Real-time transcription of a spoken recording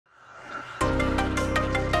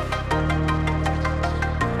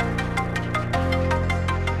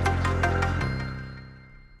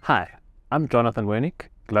Hi, I'm Jonathan Wernick,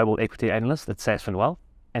 Global Equity Analyst at Sasfin,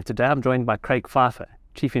 and today I'm joined by Craig Pheiffer,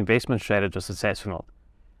 Chief Investment Strategist at Sasfin.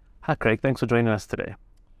 Hi Craig, thanks for joining us today.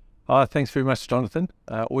 Thanks very much, Jonathan.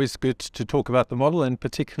 Always good to talk about the model, and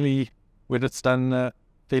particularly when it's done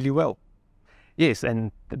fairly well. Yes,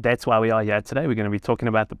 and that's why we are here today. We're going to be talking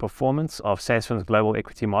about the performance of Sasfin's global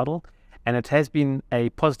equity model, and it has been a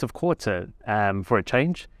positive quarter for a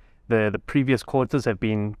change. The previous quarters have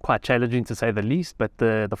been quite challenging to say the least, but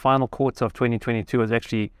the final quarter of 2022 was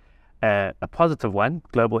actually a positive one.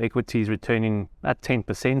 Global equities returning at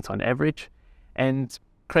 10% on average. And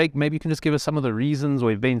Craig, maybe you can just give us some of the reasons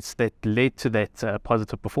or events that led to that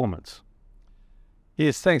positive performance.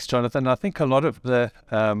 Yes, thanks, Jonathan. I think a lot of the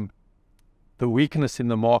weakness in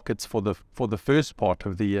the markets for the first part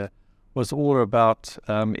of the year was all about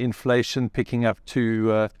inflation picking up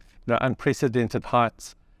to unprecedented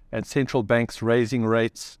heights, and central banks raising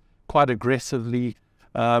rates quite aggressively,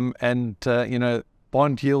 and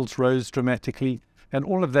bond yields rose dramatically, and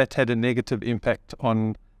all of that had a negative impact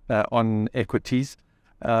on equities.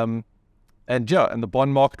 And the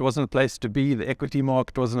bond market wasn't a place to be, the equity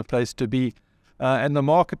market wasn't a place to be, and the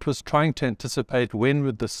market was trying to anticipate when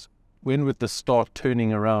would this start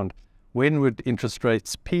turning around, when would interest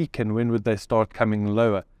rates peak, and when would they start coming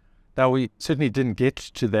lower. Now, we certainly didn't get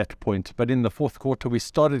to that point, but in the fourth quarter, we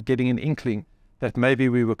started getting an inkling that maybe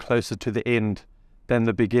we were closer to the end than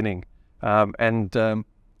the beginning. It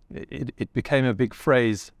became a big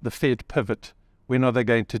phrase, the Fed pivot. When are they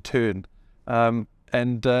going to turn? And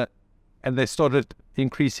they started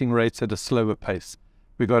increasing rates at a slower pace.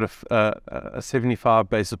 We got a 75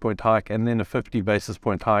 basis point hike and then a 50 basis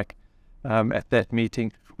point hike at that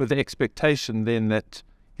meeting, with the expectation then that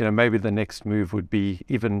maybe the next move would be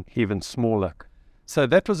even smaller. So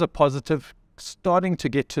that was a positive, starting to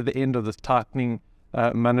get to the end of the tightening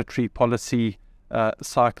monetary policy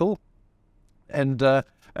cycle. And a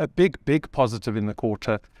big positive in the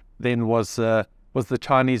quarter then was the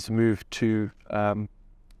Chinese move to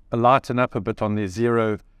lighten up a bit on their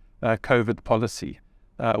zero COVID policy.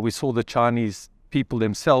 We saw the Chinese people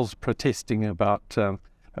themselves protesting about the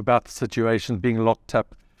situation, being locked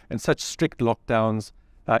up, and such strict lockdowns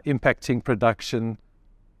impacting production,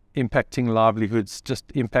 impacting livelihoods, just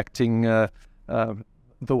impacting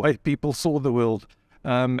the way people saw the world.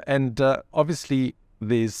 Obviously,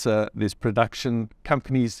 there's production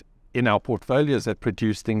companies in our portfolios that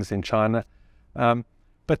produce things in China.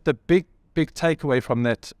 But the big takeaway from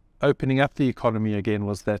that opening up the economy again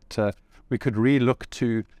was that we could re-look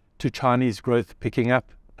to Chinese growth picking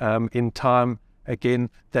up in time again,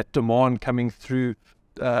 that demand coming through,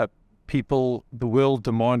 the world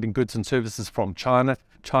demanding goods and services from China,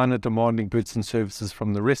 China demanding goods and services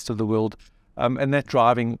from the rest of the world, and that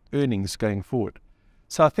driving earnings going forward.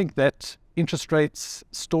 So I think that interest rates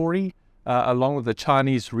story, along with the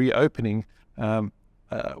Chinese reopening,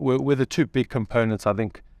 were the two big components, I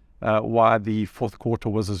think, why the fourth quarter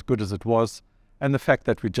was as good as it was, and the fact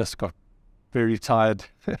that we just got very tired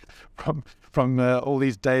from all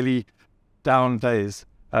these daily down days,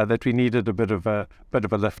 that we needed a bit of a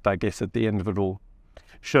lift, I guess, at the end of it all.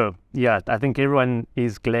 Sure. Yeah, I think everyone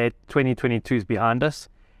is glad 2022 is behind us.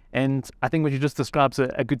 And I think what you just described is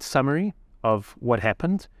a good summary of what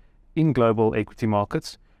happened in global equity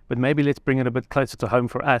markets. But maybe let's bring it a bit closer to home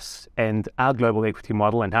for us and our global equity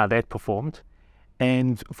model and how that performed.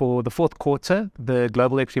 And for the fourth quarter, the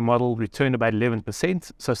global equity model returned about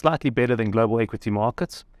 11%, so slightly better than global equity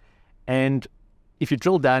markets. And if you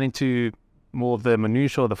drill down into more of the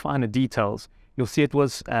minutiae or the finer details, you'll see it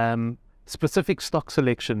was specific stock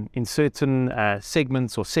selection in certain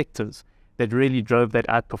segments or sectors that really drove that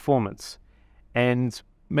outperformance. And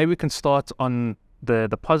maybe we can start on the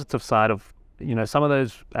positive side of some of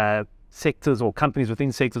those sectors or companies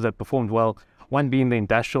within sectors that performed well. One being the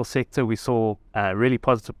industrial sector. We saw really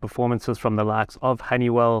positive performances from the likes of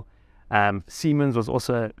Honeywell. Siemens was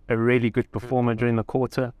also a really good performer during the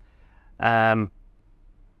quarter.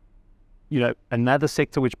 Another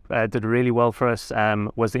sector which did really well for us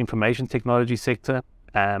was the information technology sector.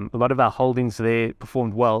 A lot of our holdings there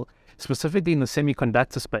performed well, specifically in the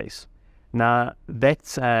semiconductor space. Now,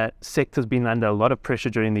 that sector's been under a lot of pressure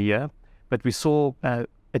during the year, but we saw a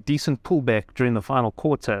decent pullback during the final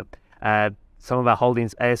quarter. Some of our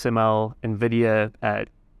holdings, ASML, NVIDIA,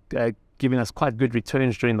 giving us quite good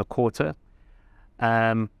returns during the quarter.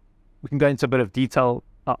 We can go into a bit of detail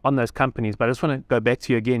on those companies, but I just want to go back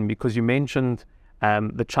to you again because you mentioned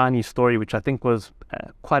the Chinese story, which I think was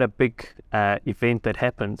quite a big event that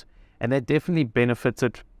happened, and that definitely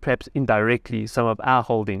benefited, perhaps indirectly, some of our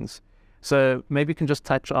holdings. So maybe you can just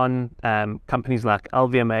touch on companies like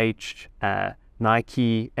LVMH,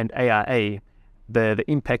 Nike and AIA, the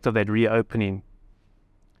impact of that reopening?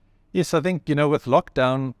 Yes, I think, with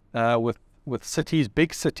lockdown, with cities,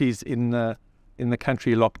 big cities in the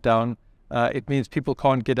country lockdown, it means people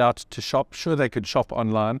can't get out to shop. Sure, they could shop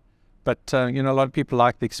online, but a lot of people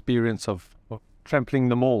like the experience of trampling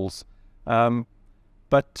the malls.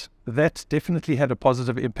 But that definitely had a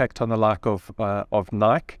positive impact on the like of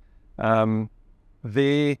Nike.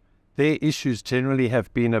 Their issues generally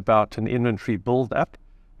have been about an inventory build up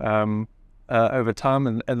over time,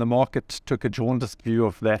 and the market took a jaundiced view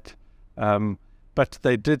of that. But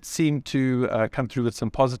they did seem to come through with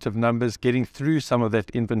some positive numbers, getting through some of that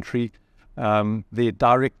inventory. Their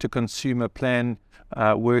direct-to-consumer plan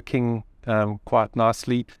working quite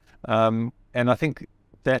nicely. And I think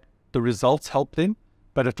that the results helped them,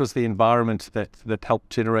 but it was the environment that helped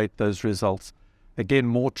generate those results. Again,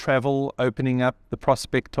 more travel opening up, the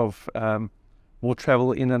prospect of more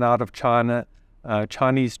travel in and out of China.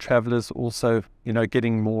 Chinese travelers also,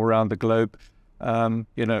 getting more around the globe.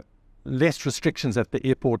 Less restrictions at the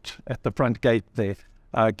airport, at the front gate there,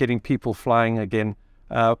 getting people flying again.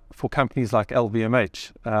 For companies like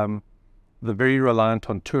LVMH, they're very reliant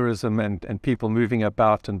on tourism and people moving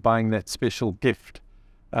about and buying that special gift,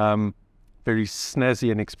 very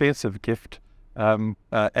snazzy and expensive gift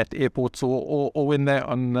at airports or when they're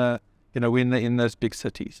on, when they're in those big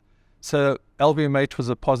cities. So LVMH was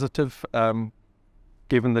a positive,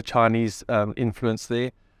 given the Chinese influence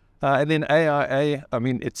there. And then AIA,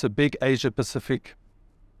 it's a big Asia Pacific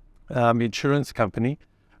insurance company.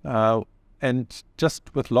 And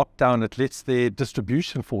just with lockdown, it lets their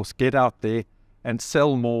distribution force get out there and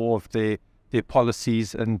sell more of their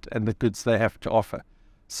policies and the goods they have to offer.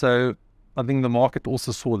 So I think the market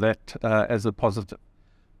also saw that as a positive.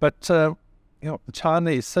 But,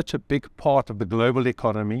 China is such a big part of the global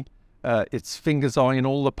economy. Its fingers are in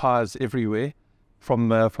all the pies everywhere, from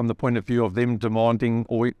the point of view of them demanding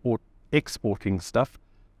or exporting stuff,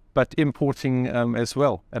 but importing as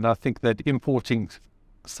well. And I think that importing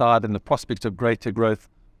side and the prospect of greater growth,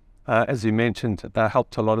 as you mentioned,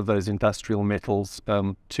 helped a lot of those industrial metals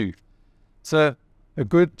too. So a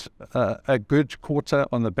good quarter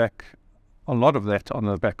on the back, a lot of that on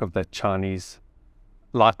the back of that Chinese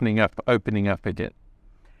lightening up, opening up again.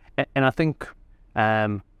 And I think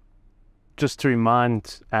just to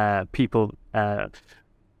remind people,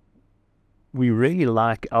 we really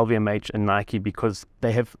like LVMH and Nike because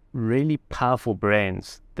they have really powerful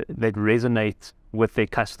brands that resonate with their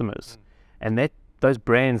customers, and those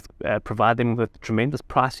brands provide them with tremendous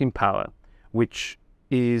pricing power, which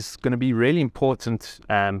is going to be really important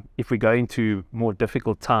if we go into more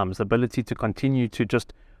difficult times. The ability to continue to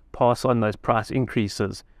just pass on those price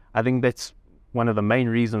increases. I think that's one of the main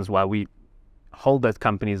reasons why we hold those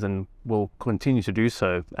companies and will continue to do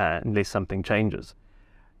so unless something changes.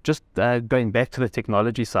 Just going back to the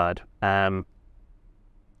technology side,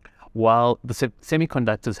 while the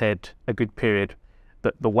semiconductors had a good period,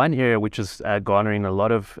 the one area which is garnering a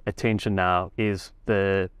lot of attention now is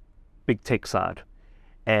the big tech side.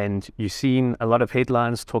 And you've seen a lot of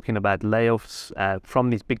headlines talking about layoffs from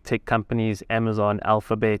these big tech companies, Amazon,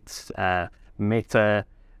 Alphabet, Meta,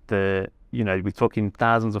 we're talking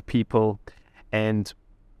thousands of people. And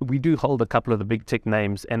we do hold a couple of the big tech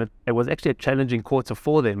names, and it was actually a challenging quarter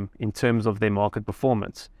for them in terms of their market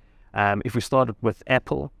performance. If we started with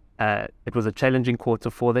Apple, it was a challenging quarter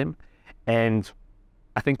for them. And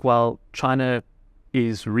I think while China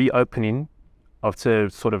is reopening after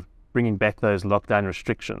sort of bringing back those lockdown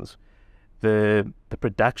restrictions, the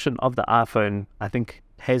production of the iPhone, I think,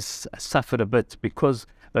 has suffered a bit because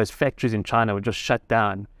those factories in China were just shut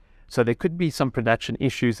down. So there could be some production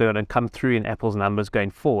issues that are going to come through in Apple's numbers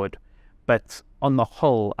going forward. But on the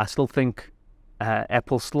whole, I still think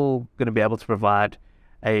Apple's still going to be able to provide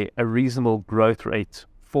a reasonable growth rate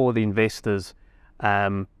for the investors.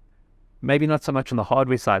 Maybe not so much on the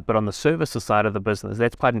hardware side, but on the services side of the business.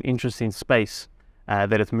 That's quite an interesting space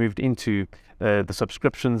that it's moved into. The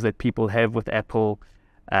subscriptions that people have with Apple,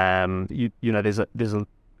 it's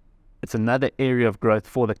another area of growth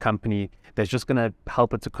for the company that's just going to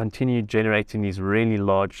help it to continue generating these really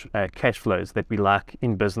large cash flows that we like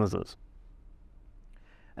in businesses.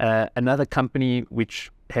 Another company which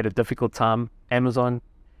had a difficult time, Amazon,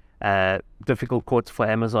 difficult quarter for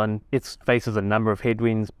Amazon. It faces a number of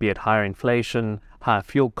headwinds, be it higher inflation, higher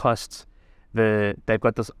fuel costs. They've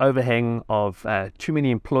got this overhang of too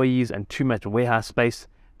many employees and too much warehouse space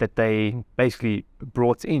that they basically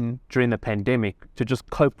brought in during the pandemic to just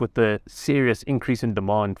cope with the serious increase in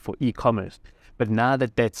demand for e-commerce. But now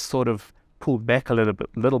that that's sort of pulled back a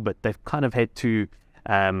little bit, they've kind of had to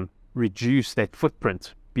reduce that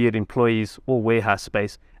footprint be it employees or warehouse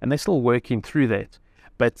space, and they're still working through that.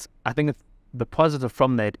 But I think the positive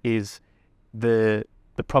from that is the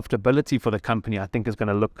profitability for the company, I think, is going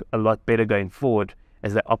to look a lot better going forward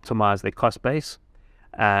as they optimize their cost base.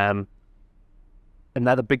 Another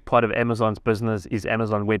big part of Amazon's business is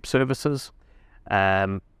Amazon Web Services.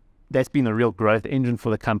 That's been a real growth engine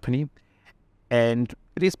for the company. And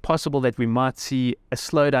it is possible that we might see a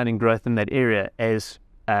slowdown in growth in that area as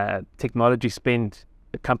technology spend,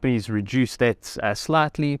 companies reduce that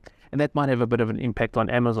slightly, and that might have a bit of an impact on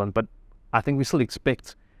Amazon. But I think we still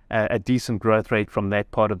expect a decent growth rate from that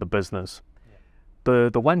part of the business. Yeah.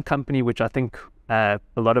 The one company which I think a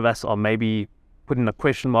lot of us are maybe putting a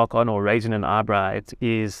question mark on or raising an eyebrow at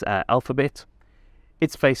is Alphabet.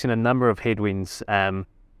 It's facing a number of headwinds.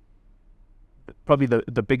 Probably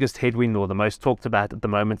the biggest headwind, or the most talked about at the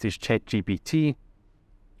moment, is ChatGPT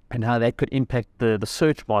and how that could impact the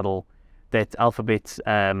search model that Alphabet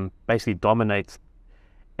basically dominates.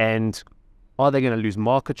 And are they going to lose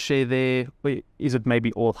market share there? Is it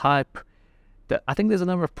maybe all hype? I think there's a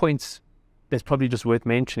number of points that's probably just worth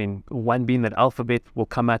mentioning. One being that Alphabet will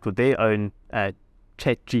come out with their own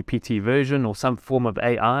ChatGPT version or some form of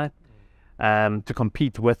AI to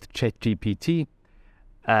compete with ChatGPT.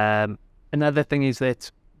 Another thing is that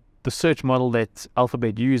the search model that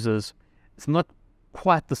Alphabet uses is not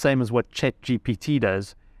quite the same as what ChatGPT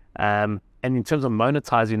does. And in terms of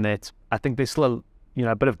monetizing that, I think there's still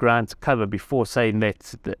a bit of ground to cover before saying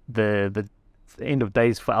that the end of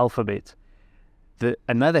days for Alphabet.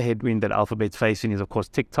 Another headwind that Alphabet's facing is, of course,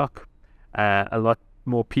 TikTok. A lot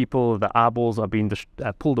more people, the eyeballs are being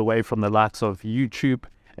pulled away from the likes of YouTube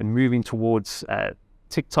and moving towards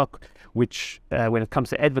TikTok, which when it comes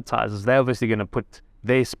to advertisers, they're obviously going to put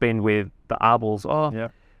their spend where the eyeballs are. Yeah.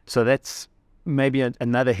 So that's maybe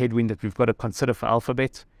another headwind that we've got to consider for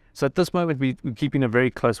Alphabet. So at this moment, we're keeping a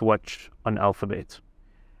very close watch on Alphabet.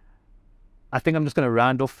 I think I'm just going to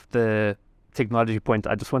round off the technology point.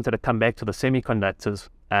 I just wanted to come back to the semiconductors.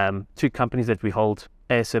 Two companies that we hold,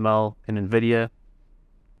 ASML and NVIDIA.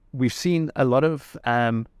 We've seen a lot of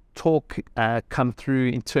talk come through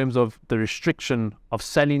in terms of the restriction of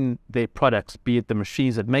selling their products, be it the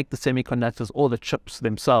machines that make the semiconductors or the chips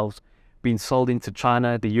themselves, being sold into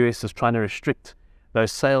China. The US is trying to restrict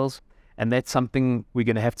those sales, and that's something we're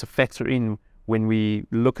going to have to factor in when we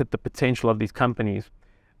look at the potential of these companies.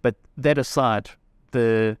 But that aside,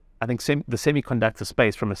 I think the semiconductor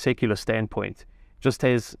space, from a secular standpoint, just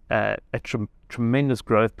has a tremendous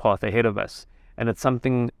growth path ahead of us. And it's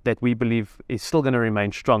something that we believe is still going to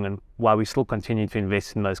remain strong, and why we still continue to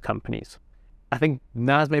invest in those companies. I think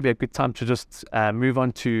now is maybe a good time to just move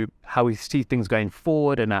on to how we see things going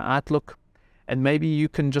forward and our outlook. And maybe you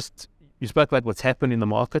spoke about what's happened in the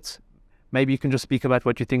markets. Maybe you can just speak about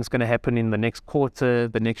what you think is going to happen in the next quarter,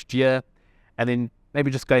 the next year, and then maybe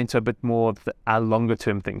just go into a bit more of our longer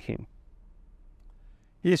term thinking.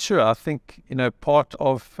 Yeah, sure. I think, part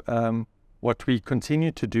of what we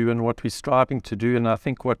continue to do and what we're striving to do, and I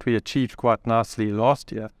think what we achieved quite nicely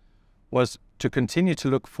last year, was to continue to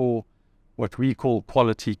look for what we call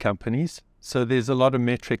quality companies. So there's a lot of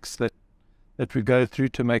metrics that we go through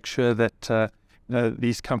to make sure that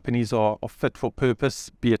these companies are fit for purpose,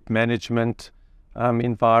 be it management,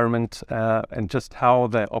 environment, and just how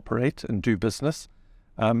they operate and do business,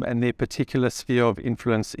 and their particular sphere of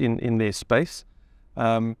influence in their space.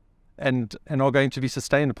 And are going to be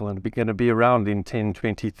sustainable and going to be around in 10,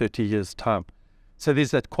 20, 30 years' time. So there's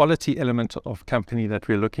that quality element of company that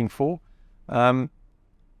we're looking for. And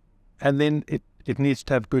then it needs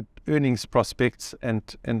to have good earnings prospects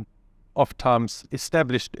and oftentimes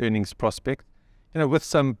established earnings prospects, with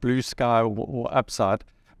some blue sky or upside.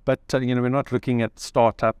 But, we're not looking at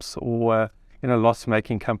startups or,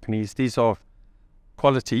 loss-making companies. These are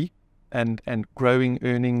quality and growing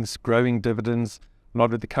earnings, growing dividends. A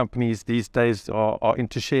lot of the companies these days are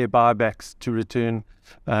into share buybacks to return,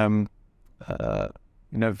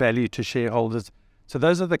 value to shareholders. So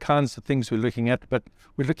those are the kinds of things we're looking at. But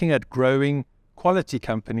we're looking at growing quality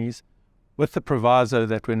companies with the proviso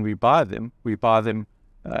that when we buy them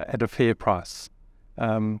at a fair price.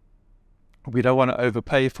 We don't want to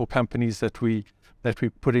overpay for companies that we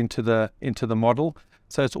put into the model.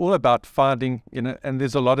 So it's all about finding, and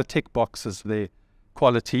there's a lot of tick boxes there: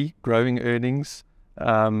 quality, growing earnings.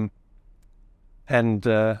 And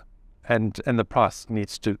the price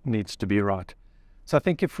needs to be right. So I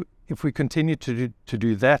think if we continue to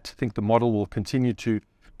do that, I think the model will continue to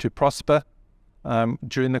prosper.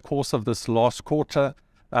 During the course of this last quarter,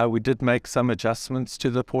 we did make some adjustments to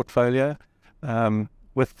the portfolio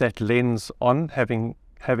with that lens on, having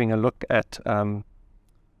a look at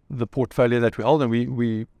the portfolio that we hold, and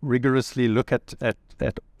we rigorously look at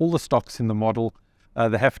all the stocks in the model.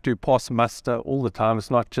 They have to pass muster all the time.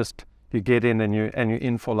 It's not just you get in and you're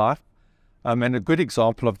in for life. And a good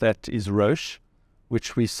example of that is Roche,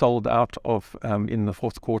 which we sold out of in the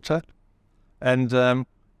fourth quarter. And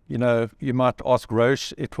you know, you might ask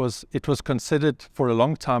Roche. It was considered for a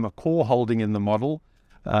long time a core holding in the model.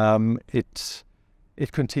 It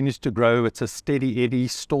continues to grow. It's a steady Eddie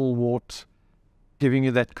stalwart, giving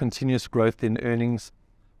you that continuous growth in earnings.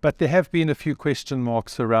 But there have been a few question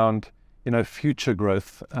marks around, you know, future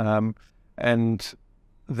growth, and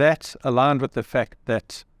that aligned with the fact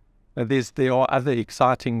that there are other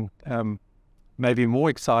exciting, maybe more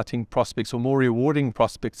exciting prospects or more rewarding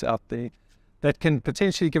prospects out there that can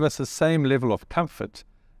potentially give us the same level of comfort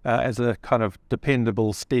as a kind of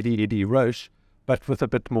dependable, steady Eddie Roche, but with a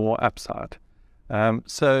bit more upside.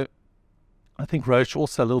 So I think Roche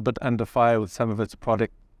also a little bit under fire with some of its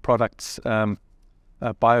products,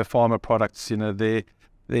 biopharma products. You know, their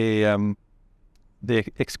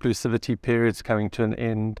exclusivity periods coming to an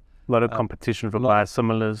end. A lot of competition for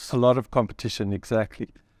biosimilars. A lot of competition, exactly.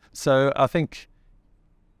 So I think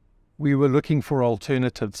we were looking for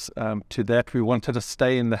alternatives to that. We wanted to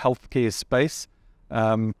stay in the healthcare space.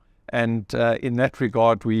 And in that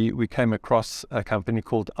regard, we came across a company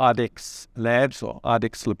called IDEX Labs or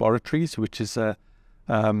IDEX Laboratories, which is a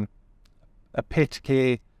pet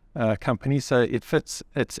care company. So it fits,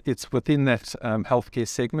 it's within that healthcare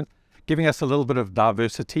segment, giving us a little bit of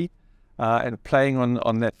diversity and playing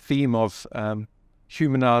on that theme of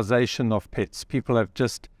humanization of pets. People have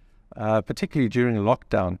just, particularly during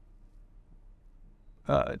lockdown,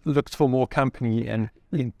 looked for more company and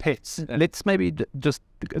in pets. Let's maybe just,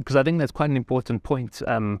 because I think that's quite an important point,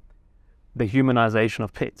 the humanization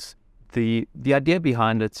of pets. The idea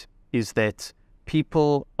behind it is that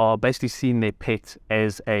people are basically seeing their pet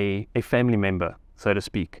as a family member, so to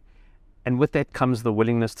speak. And with that comes the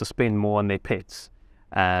willingness to spend more on their pets,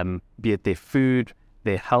 be it their food,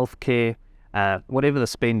 their healthcare, whatever the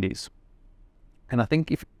spend is. And I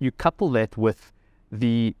think if you couple that with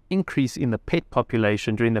the increase in the pet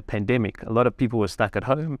population during the pandemic, a lot of people were stuck at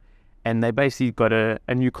home and they basically got a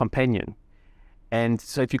new companion. And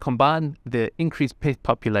so if you combine the increased pet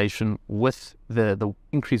population with the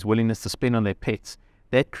increased willingness to spend on their pets,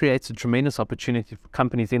 that creates a tremendous opportunity for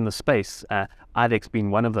companies in the space, IDEX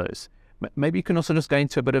being one of those. Maybe you can also just go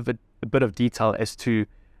into a bit of detail as to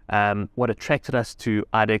what attracted us to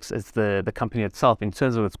IDEX as the company itself in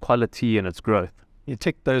terms of its quality and its growth. You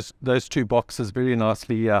tick those two boxes very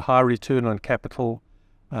nicely. High return on capital,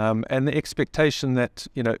 and the expectation that,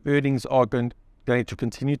 you know, earnings are going to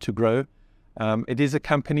continue to grow. It is a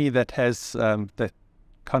company that has that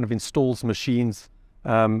kind of installs machines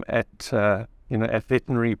at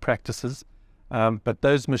veterinary practices, but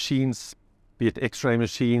those machines, be it X-ray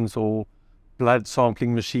machines or blood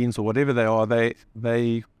sampling machines or whatever they are,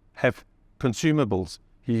 they have consumables.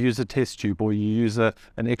 You use a test tube or you use an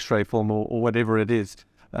X-ray film or whatever it is,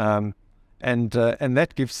 and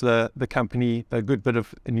that gives the company a good bit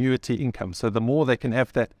of annuity income. So the more they can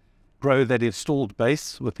have that grow that installed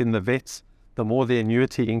base within the vets, the more the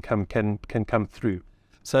annuity income can come through.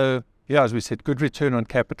 So yeah, as we said, good return on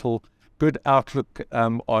capital, good outlook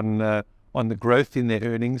on the growth in their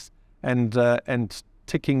earnings, and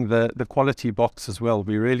ticking the quality box as well.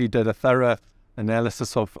 We really did a thorough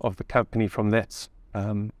analysis of the company from that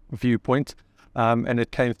viewpoint, and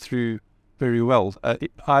it came through very well.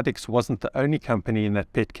 IDEX wasn't the only company in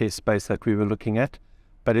that pet care space that we were looking at,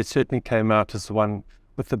 but it certainly came out as one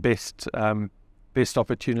with the best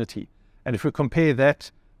opportunity. And if we compare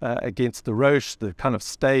that against the Roche, the kind of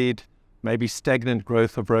maybe stagnant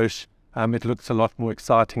growth of Roche, it looks a lot more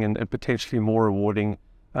exciting and potentially more rewarding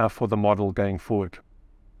for the model going forward.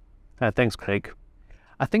 Thanks, Craig.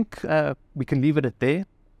 I think we can leave it at there.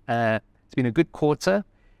 It's been a good quarter.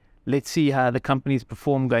 Let's see how the companies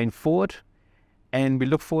perform going forward. And we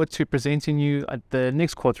look forward to presenting you at the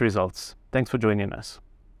next quarter results. Thanks for joining us.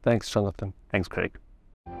 Thanks, Jonathan. Thanks, Craig.